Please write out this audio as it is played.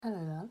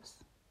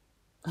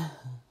I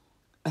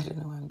don't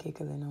know why I'm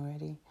giggling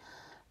already.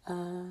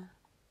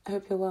 I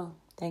hope you're well.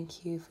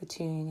 Thank you for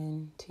tuning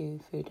in to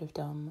Food of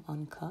Dom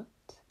Uncut.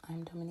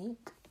 I'm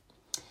Dominique,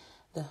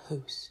 the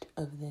host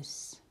of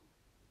this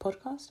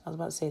podcast. I was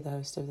about to say the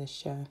host of this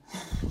show.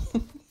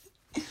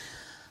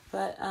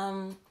 But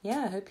I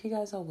hope you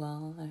guys are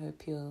well. I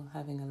hope you're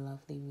having a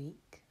lovely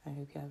week. I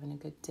hope you're having a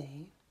good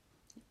day.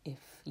 If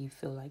you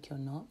feel like you're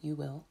not, you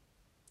will.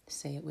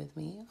 Say it with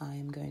me. I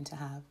am going to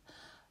have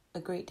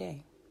a great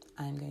day.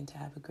 I'm going to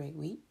have a great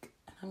week.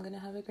 And I'm going to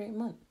have a great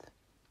month.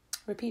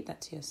 Repeat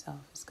that to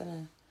yourself. It's going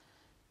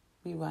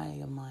to rewire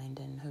your mind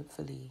and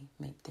hopefully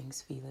make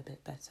things feel a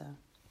bit better.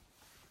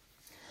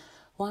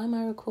 Why am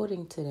I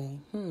recording today?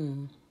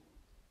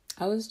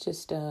 I was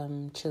just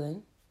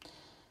chilling.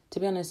 To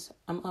be honest,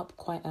 I'm up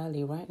quite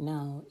early. Right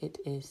now, it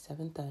is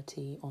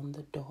 7:30 on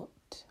the dot.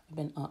 I've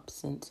been up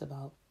since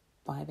about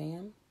 5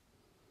 a.m.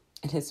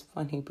 And it's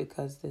funny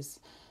because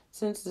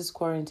since this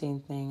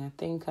quarantine thing, I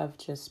think I've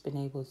just been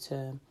able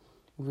to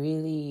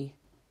really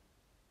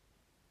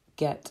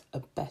get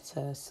a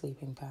better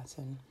sleeping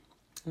pattern.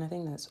 And I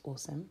think that's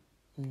awesome.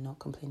 I'm not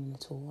complaining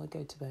at all. I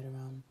go to bed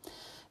around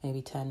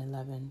maybe 10,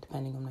 11,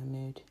 depending on my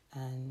mood.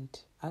 And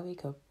I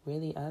wake up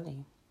really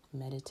early,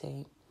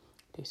 meditate,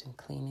 do some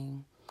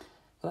cleaning. I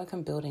feel like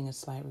I'm building a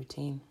slight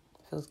routine.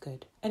 It feels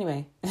good.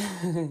 Anyway,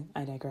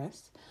 I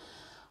digress.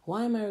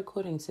 Why am I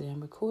recording today?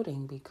 I'm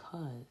recording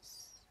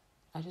because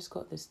I just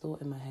got this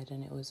thought in my head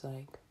and it was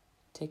like,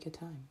 take your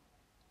time.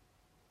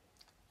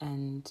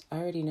 And I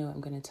already know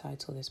I'm going to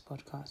title this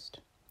podcast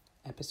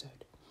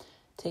episode,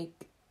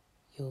 Take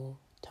Your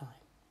Time.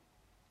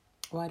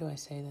 Why do I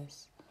say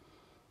this?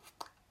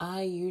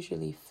 I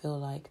usually feel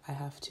like I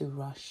have to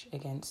rush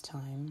against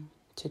time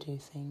to do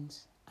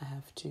things. I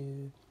have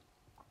to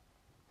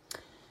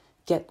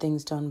get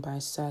things done by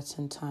a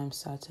certain time,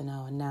 certain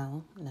hour.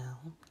 Now.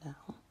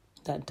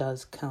 That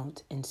does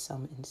count in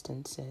some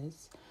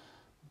instances.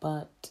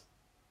 But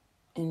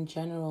in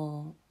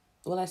general,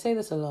 well, I say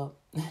this a lot,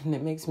 and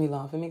it makes me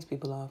laugh. It makes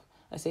people laugh.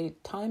 I say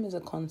time is a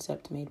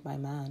concept made by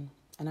man,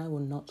 and I will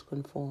not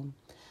conform.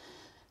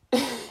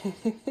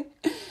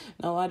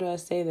 Now, why do I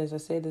say this? I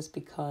say this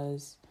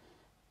because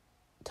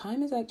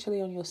time is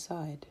actually on your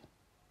side,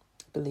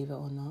 believe it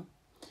or not.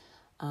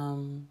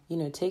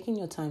 Taking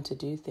your time to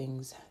do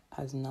things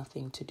has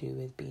nothing to do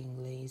with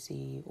being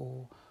lazy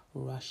or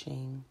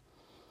rushing.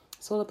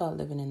 It's all about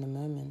living in the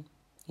moment.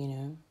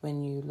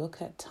 When you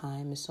look at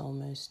time, it's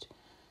almost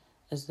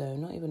as though,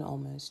 not even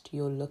almost,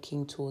 you're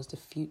looking towards the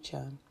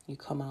future. You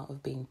come out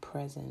of being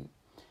present.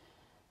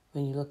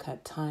 When you look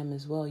at time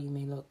as well, you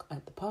may look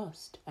at the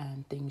past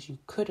and things you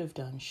could have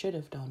done, should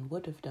have done,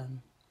 would have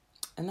done.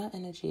 And that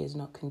energy is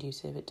not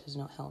conducive. It does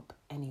not help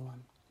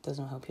anyone. It does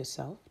not help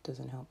yourself. It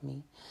doesn't help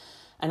me.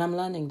 And I'm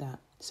learning that.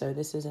 So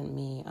this isn't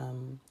me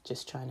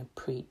just trying to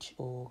preach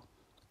or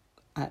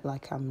act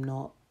like I'm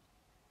not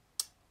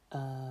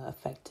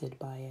affected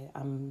by it.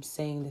 I'm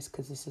saying this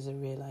because this is a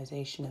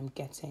realization I'm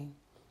getting.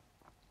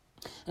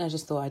 And I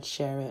just thought I'd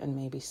share it and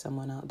maybe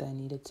someone out there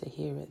needed to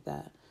hear it,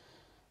 that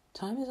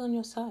time is on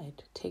your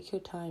side. Take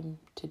your time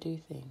to do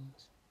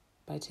things.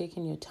 By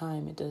taking your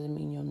time, it doesn't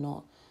mean you're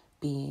not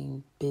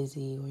being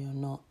busy or you're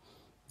not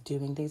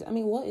doing things. I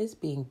mean, what is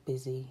being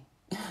busy?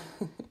 I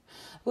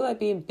feel like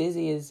being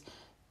busy is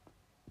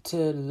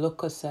to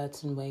look a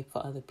certain way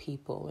for other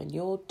people. When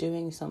you're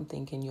doing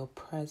something and you're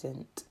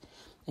present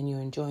and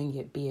you're enjoying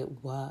it, be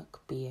it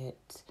work, be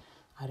it,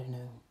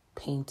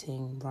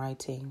 painting,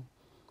 writing.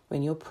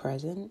 When you're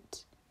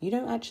present, you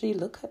don't actually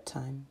look at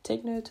time.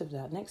 Take note of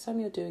that. Next time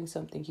you're doing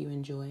something you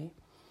enjoy,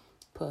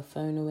 put a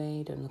phone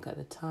away, don't look at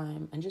the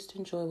time, and just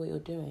enjoy what you're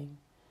doing.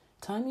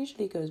 Time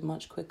usually goes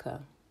much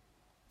quicker.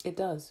 It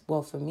does.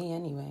 Well, for me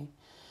anyway.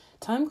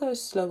 Time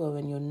goes slower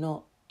when you're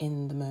not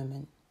in the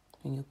moment,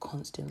 when you're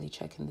constantly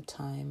checking the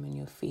time and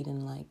you're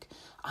feeling like,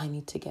 I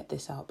need to get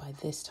this out by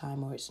this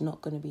time, or it's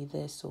not going to be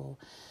this, or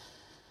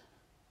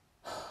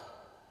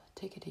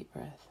take a deep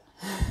breath.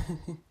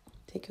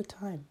 Take your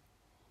time.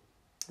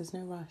 There's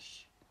no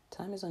rush.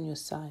 Time is on your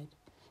side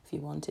if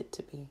you want it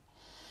to be.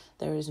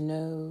 There's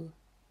no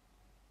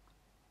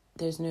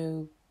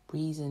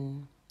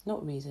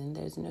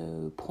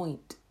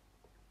point,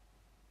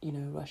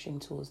 rushing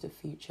towards the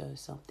future or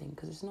something,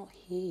 because it's not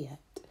here yet.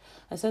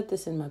 I said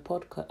this in my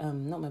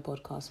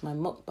podcast, my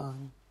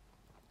mukbang.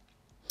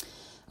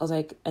 I was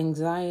like,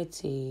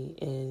 anxiety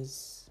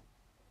is,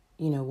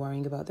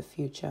 worrying about the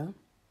future.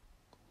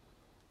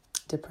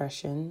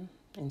 Depression,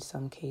 in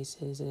some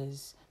cases,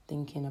 is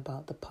thinking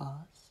about the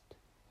past.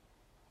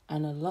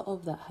 And a lot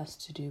of that has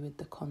to do with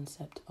the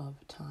concept of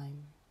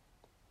time.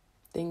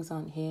 Things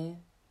aren't here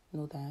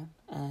nor there,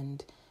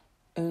 and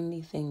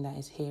only thing that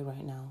is here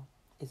right now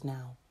is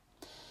now.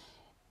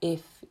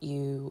 If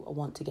you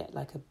want to get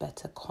like a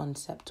better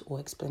concept or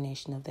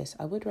explanation of this,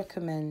 I would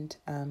recommend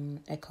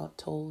Eckhart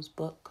Tolle's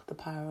book, The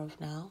Power of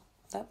Now.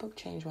 That book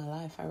changed my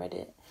life. I read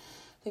it,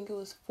 I think it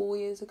was 4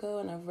 years ago,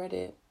 and I've read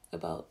it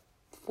about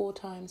 4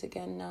 times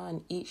again now,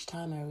 and each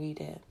time I read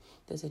it,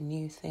 there's a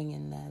new thing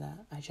in there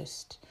that I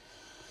just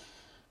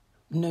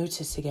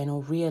notice again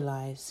or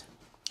realize.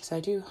 So I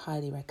do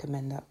highly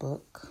recommend that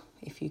book.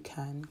 If you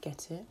can,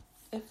 get it.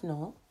 If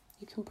not,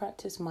 you can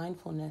practice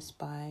mindfulness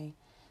by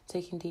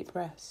taking deep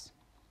breaths.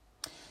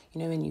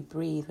 You know, when you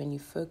breathe, when you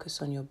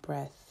focus on your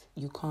breath,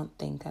 you can't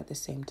think at the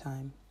same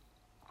time.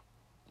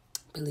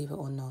 Believe it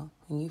or not,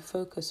 when you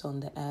focus on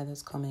the air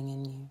that's coming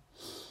in you,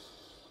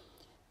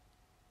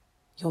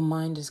 your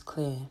mind is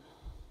clear.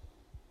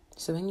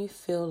 So when you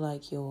feel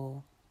like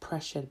you're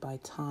pressured by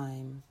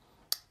time,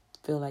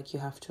 feel like you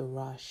have to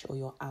rush, or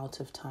you're out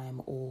of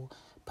time, or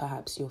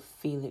perhaps you're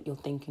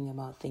thinking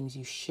about things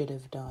you should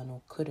have done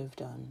or could have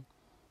done,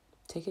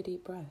 take a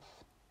deep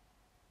breath.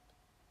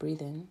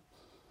 Breathe in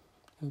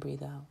and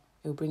breathe out.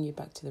 It'll bring you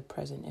back to the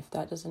present. If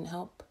that doesn't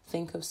help,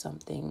 look at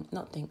something.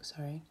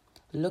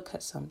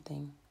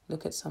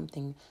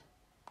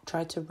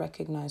 Try to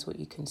recognize what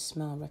you can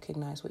smell,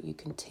 recognize what you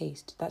can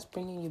taste. That's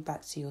bringing you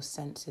back to your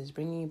senses,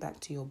 bringing you back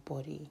to your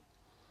body.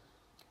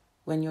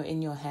 When you're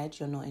in your head,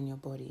 you're not in your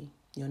body.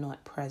 You're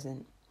not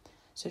present.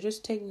 So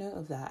just take note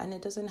of that. And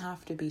it doesn't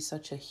have to be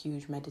such a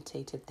huge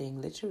meditative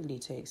thing. Literally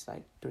takes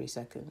like 3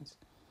 seconds.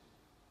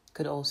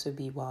 Could also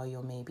be while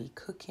you're maybe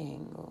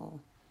cooking or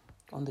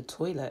on the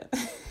toilet.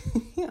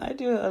 I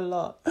do it a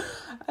lot.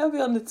 I'll be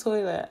on the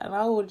toilet and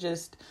I will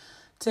just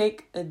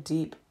take a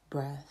deep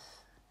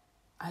breath.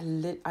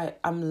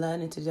 I'm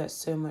learning to do that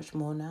so much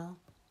more now.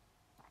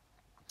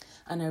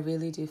 And I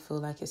really do feel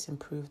like it's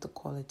improved the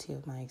quality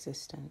of my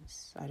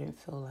existence. I don't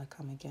feel like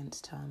I'm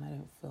against time. I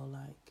don't feel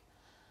like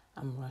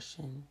I'm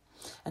rushing.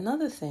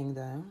 Another thing,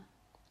 though,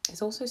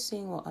 is also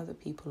seeing what other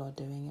people are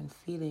doing and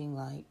feeling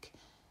like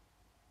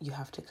you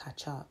have to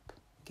catch up.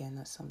 Again,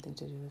 that's something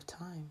to do with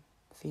time.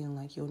 Feeling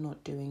like you're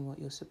not doing what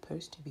you're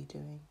supposed to be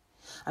doing.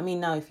 I mean,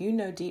 now, if you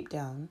know deep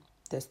down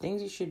there's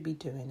things you should be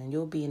doing and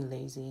you're being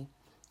lazy,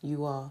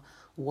 you are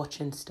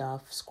watching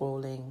stuff,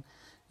 scrolling,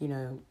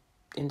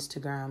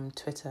 Instagram,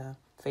 Twitter,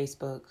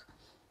 Facebook,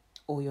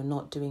 or you're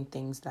not doing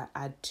things that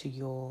add to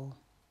your,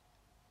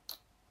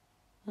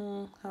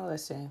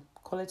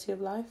 quality of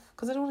life?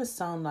 Because I don't want to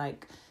sound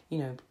like,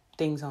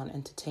 things aren't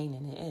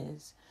entertaining. It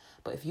is.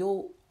 But if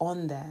you're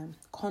on there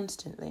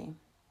constantly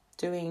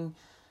doing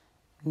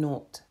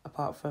naught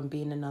apart from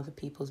being in other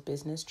people's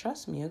business,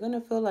 trust me, you're going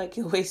to feel like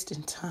you're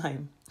wasting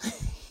time.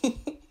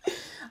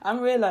 I'm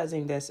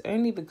realizing this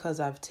only because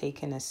I've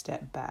taken a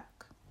step back.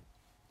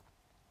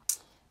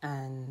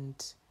 And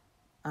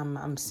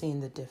I'm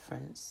seeing the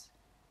difference.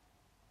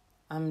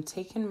 I'm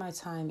taking my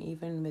time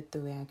even with the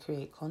way I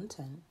create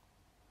content.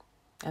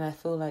 And I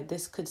feel like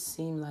this could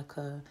seem like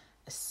a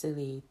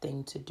silly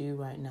thing to do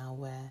right now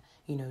where,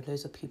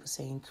 loads of people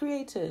saying,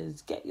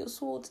 creators, get your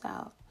swords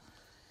out.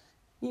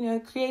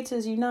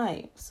 Creators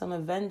unite. Some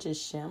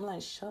Avengers shit. I'm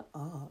like, shut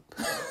up.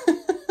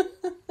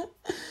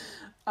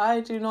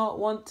 I do not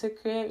want to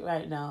create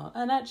right now.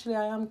 And actually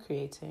I am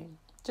creating,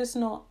 just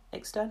not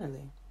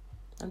externally.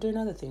 I'm doing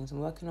other things. I'm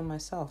working on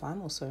myself.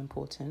 I'm also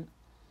important.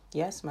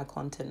 Yes, my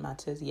content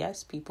matters.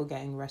 Yes, people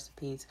getting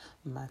recipes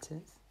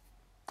matters.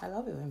 I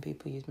love it when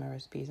people use my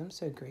recipes. I'm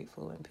so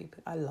grateful when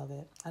people... I love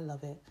it.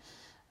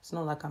 It's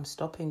not like I'm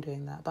stopping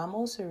doing that. But I'm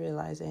also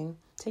realizing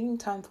taking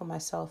time for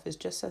myself is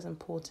just as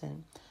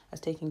important as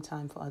taking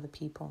time for other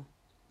people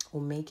or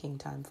making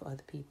time for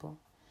other people.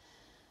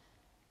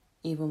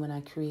 Even when I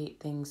create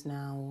things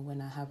now or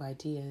when I have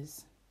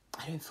ideas,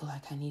 I don't feel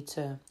like I need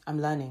to... I'm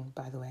learning,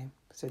 by the way.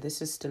 So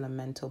this is still a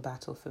mental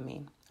battle for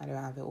me. I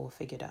don't have it all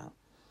figured out.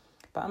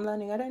 But I'm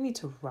learning I don't need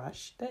to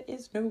rush. There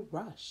is no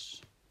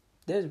rush.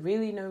 There's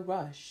really no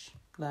rush.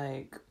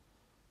 Like,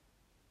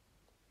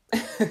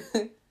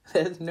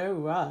 there's no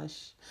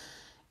rush.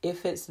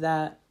 If it's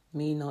that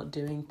me not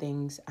doing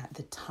things at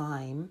the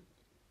time,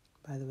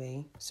 by the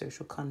way,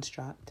 social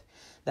construct,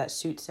 that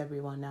suits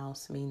everyone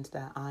else means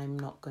that I'm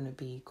not going to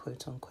be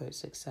quote unquote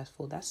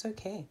successful. That's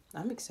okay.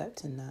 I'm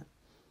accepting that.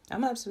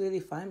 I'm absolutely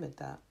fine with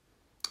that.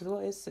 Because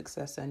what is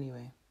success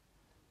anyway?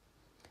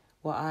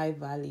 What I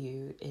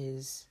value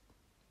is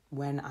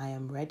when I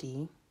am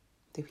ready,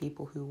 the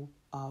people who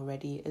are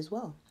ready as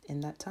well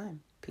in that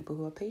time. People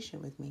who are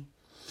patient with me.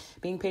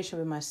 Being patient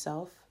with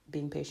myself,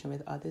 being patient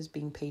with others,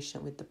 being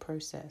patient with the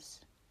process.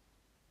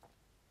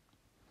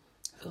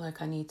 I feel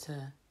like I need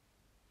to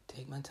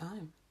take my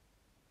time.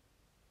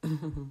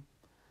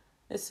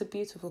 It's a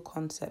beautiful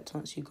concept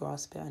once you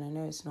grasp it. And I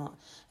know it's not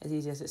as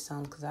easy as it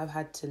sounds because I've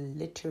had to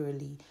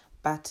literally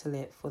battle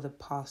it for the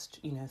past,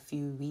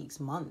 few weeks,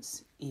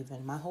 months,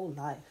 even my whole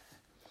life.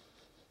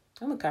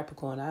 I'm a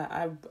Capricorn.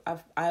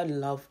 I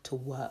love to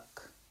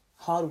work.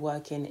 Hard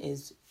working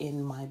is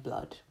in my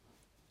blood.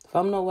 If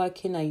I'm not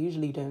working, I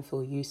usually don't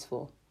feel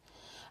useful.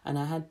 And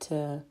I had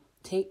to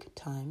take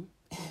time,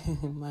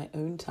 my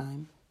own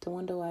time, to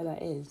wonder why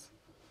that is.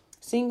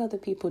 Seeing other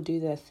people do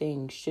their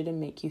thing shouldn't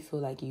make you feel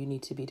like you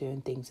need to be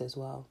doing things as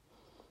well.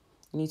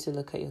 You need to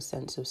look at your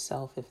sense of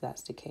self if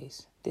that's the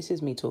case. This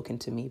is me talking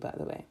to me, by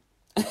the way.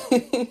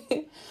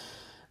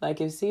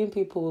 Like, if seeing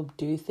people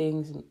do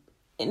things,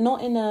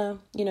 not in a,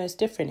 it's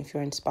different if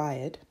you're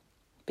inspired.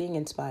 Being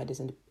inspired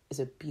is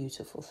a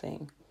beautiful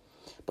thing.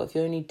 But if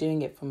you're only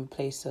doing it from a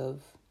place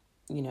of,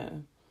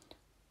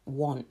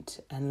 want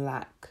and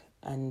lack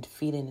and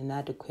feeling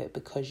inadequate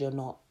because you're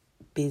not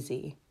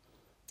busy.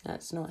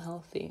 That's not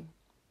healthy.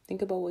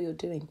 Think about what you're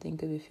doing.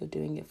 Think of if you're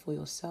doing it for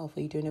yourself.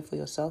 Are you doing it for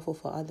yourself or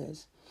for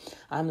others?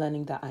 I'm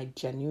learning that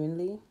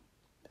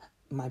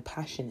my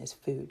passion is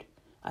food.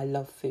 I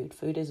love food.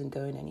 Food isn't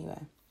going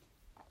anywhere.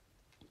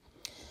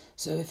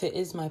 So if it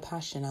is my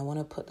passion, I want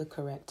to put the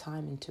correct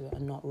time into it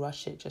and not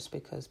rush it just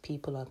because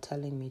people are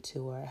telling me to,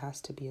 or it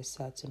has to be a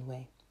certain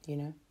way,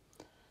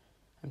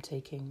 I'm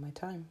taking my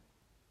time.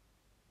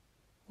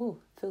 Ooh,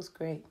 feels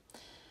great.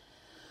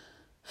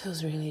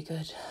 Feels really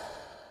good.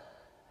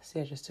 See,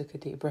 I just took a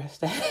deep breath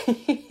there.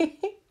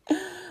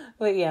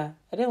 But yeah,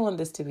 I didn't want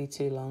this to be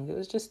too long. It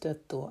was just a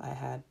thought I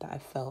had that I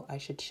felt I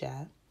should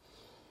share.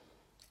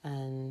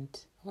 And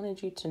I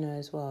wanted you to know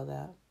as well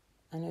that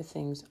I know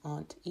things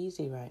aren't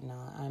easy right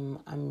now.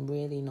 I'm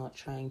really not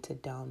trying to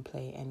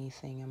downplay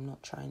anything. I'm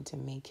not trying to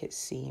make it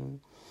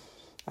seem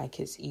like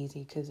it's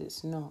easy, because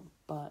it's not.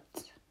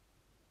 But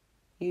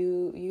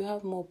you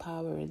have more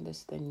power in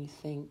this than you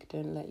think.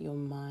 Don't let your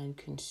mind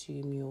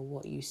consume you, or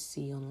what you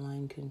see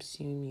online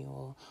consume you,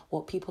 or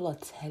what people are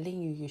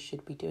telling you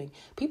should be doing.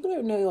 People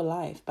don't know your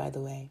life, by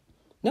the way.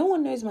 No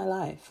one knows my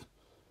life.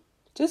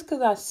 Just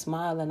because I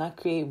smile and I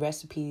create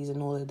recipes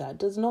and all of that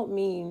does not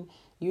mean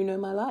you know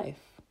my life.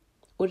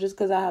 Or just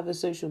because I have a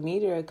social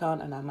media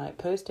account and I might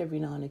post every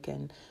now and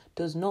again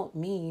does not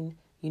mean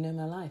you know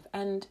my life.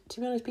 And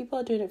to be honest, people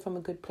are doing it from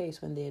a good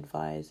place when they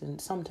advise,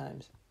 and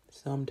sometimes.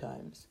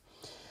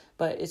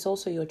 But it's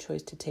also your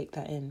choice to take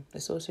that in.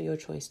 It's also your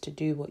choice to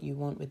do what you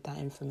want with that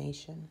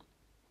information.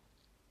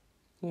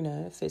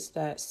 If it's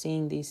that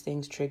seeing these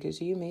things triggers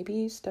you,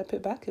 maybe step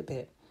it back a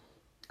bit.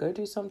 Go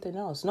do something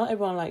else. Not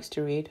everyone likes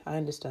to read. I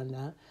understand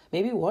that.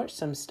 Maybe watch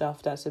some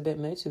stuff that's a bit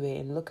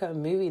motivating. Look at a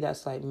movie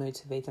that's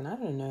motivating. I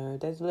don't know.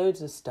 There's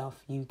loads of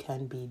stuff you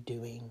can be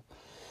doing.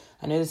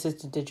 I know this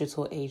is the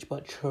digital age,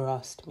 but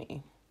trust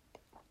me.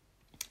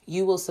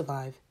 You will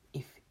survive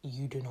if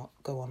you do not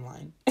go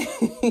online.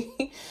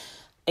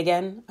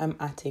 Again, I'm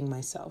atting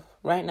myself.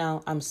 Right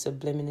now, I'm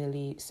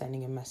subliminally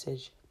sending a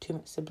message to my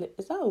is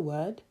that a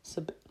word?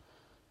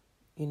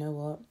 You know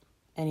what?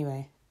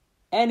 Anyway,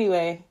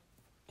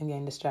 I'm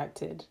getting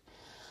distracted.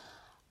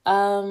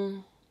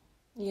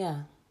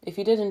 Yeah. If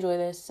you did enjoy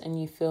this and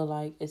you feel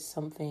like it's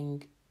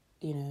something,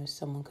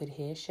 someone could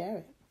hear, share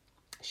it.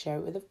 Share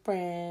it with a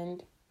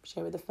friend.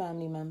 Share it with a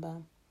family member.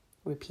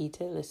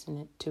 Repeat it.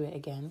 Listen to it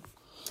again.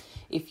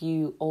 If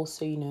you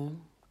also,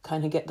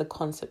 kind of get the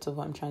concept of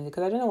what I'm trying to do.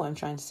 Because I don't know what I'm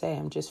trying to say.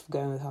 I'm just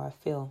going with how I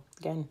feel.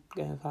 Again,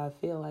 going with how I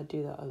feel. I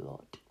do that a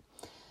lot.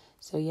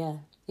 So yeah,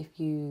 if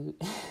you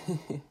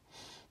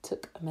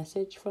took a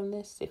message from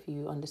this, if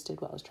you understood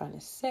what I was trying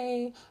to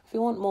say, if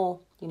you want more,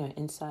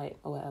 insight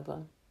or whatever,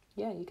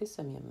 yeah, you can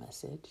send me a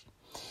message.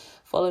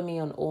 Follow me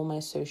on all my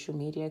social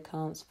media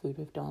accounts, Food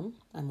with Dom.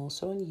 I'm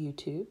also on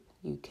YouTube.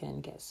 You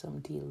can get some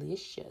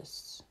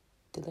delicious,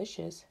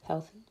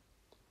 healthy,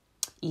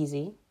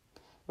 easy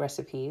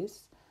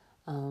recipes.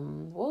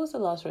 What was the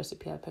last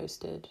recipe I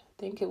posted?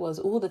 I think it was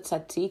the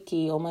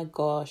tzatziki. Oh my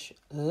gosh,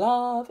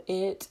 love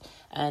it.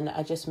 And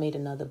I just made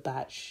another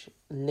batch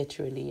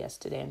literally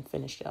yesterday and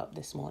finished it up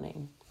this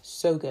morning.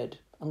 So good.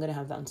 I'm going to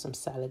have that on some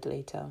salad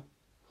later.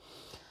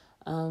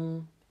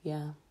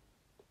 Yeah.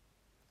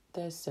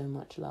 There's so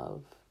much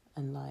love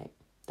and light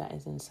that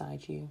is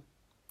inside you,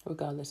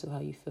 regardless of how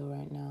you feel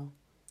right now.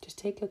 Just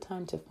take your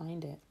time to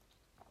find it.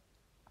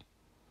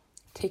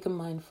 Take a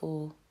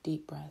mindful,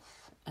 deep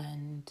breath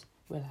and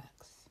relax.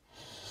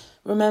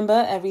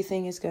 Remember,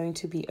 everything is going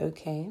to be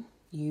okay.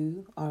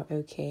 You are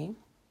okay.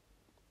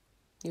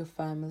 Your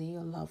family,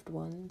 your loved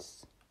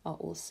ones are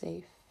all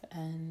safe,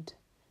 and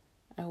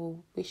I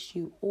will wish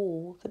you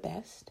all the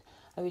best.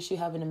 I wish you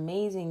have an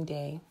amazing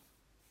day.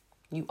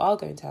 You are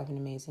going to have an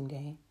amazing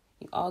day.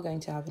 You are going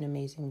to have an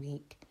amazing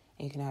week,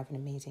 and you're going to have an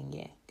amazing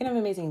year. You're going to have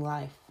an amazing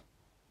life.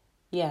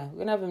 Yeah,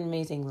 we're going to have an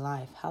amazing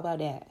life. How about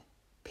that?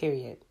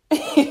 Period.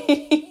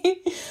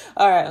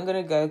 All right, I'm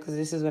going to go because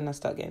this is when I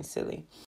start getting silly.